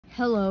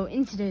Hello,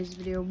 in today's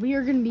video, we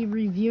are going to be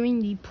reviewing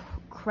the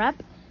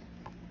Crep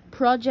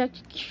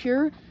Project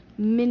Cure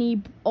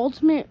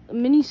Ultimate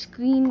Mini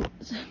Sneaker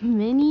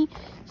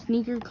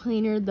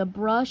Cleaner, the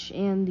brush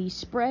and the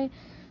spray.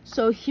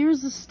 So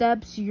here's the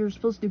steps. You're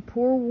supposed to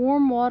pour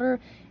warm water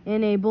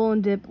in a bowl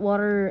and dip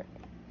the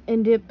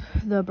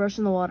brush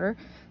in the water.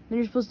 Then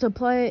you're supposed to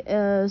apply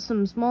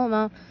some small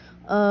amount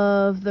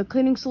of the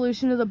cleaning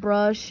solution to the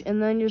brush,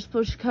 and then you're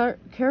supposed to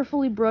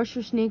carefully brush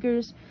your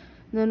sneakers,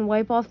 and then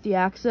wipe off the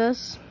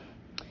excess,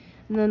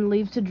 and then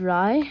leave to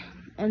dry.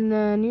 And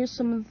then here's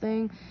some of the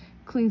thing: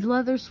 cleans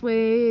leather,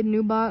 suede,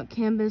 nubuck,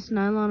 canvas,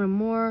 nylon, and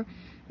more.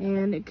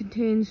 And it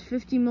contains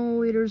 50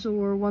 milliliters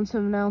or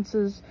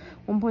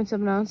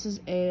 1.7 ounces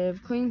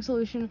of cleaning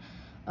solution.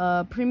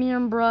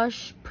 Premium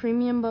brush,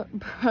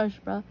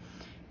 bro.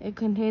 It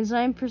contains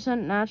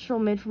 9% natural,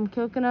 made from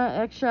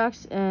coconut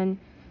extracts and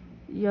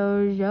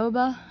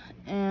jojoba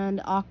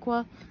and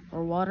aqua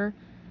or water.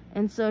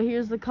 And so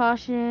here's the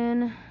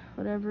caution.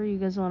 Whatever, you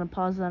guys want to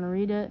pause that and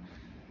read it.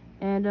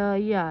 And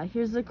yeah,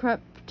 here's the Crep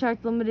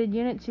Protect Limited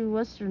Unit to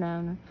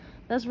Western.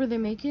 That's where they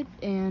make it,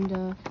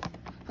 and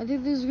I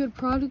think this is a good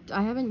product.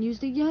 I haven't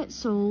used it yet,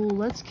 so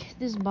let's get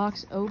this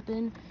box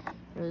open,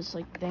 or this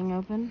like thing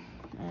open,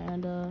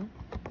 and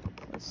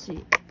let's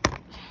see.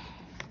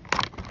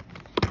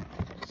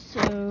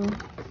 So,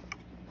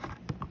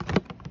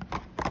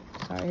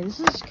 sorry, this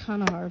is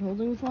kind of hard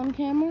holding with one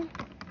camera.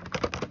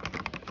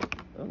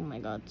 Oh my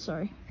god,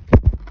 sorry.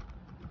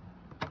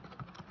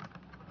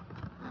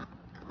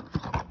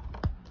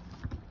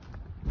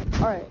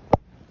 Alright,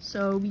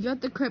 so we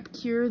got the Crep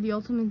Cure, the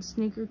Ultimate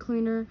Sneaker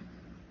Cleaner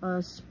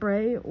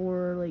spray,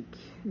 or like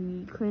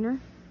the cleaner,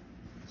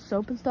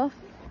 soap and stuff.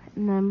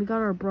 And then we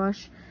got our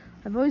brush.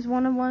 I've always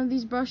wanted one of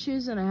these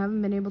brushes, and I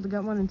haven't been able to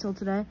get one until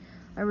today.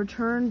 I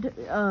returned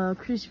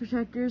crease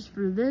protectors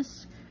for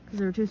this because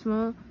they were too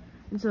small.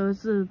 And so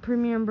it's a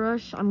premium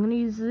brush. I'm going to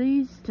use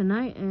these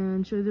tonight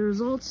and show you the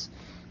results.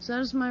 So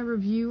that is my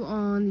review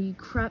on the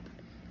Crep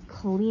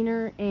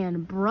Cleaner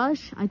and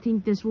brush. I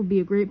think this will be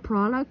a great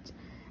product.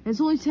 And it's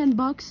only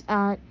 $10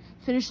 at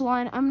Finish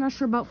Line. I'm not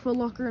sure about Foot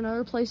Locker and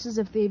other places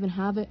if they even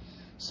have it.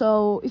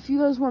 So if you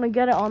guys want to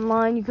get it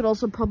online, you could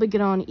also probably get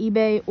it on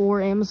eBay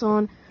or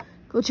Amazon.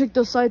 Go check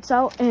those sites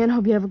out, and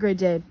hope you have a great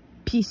day.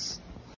 Peace.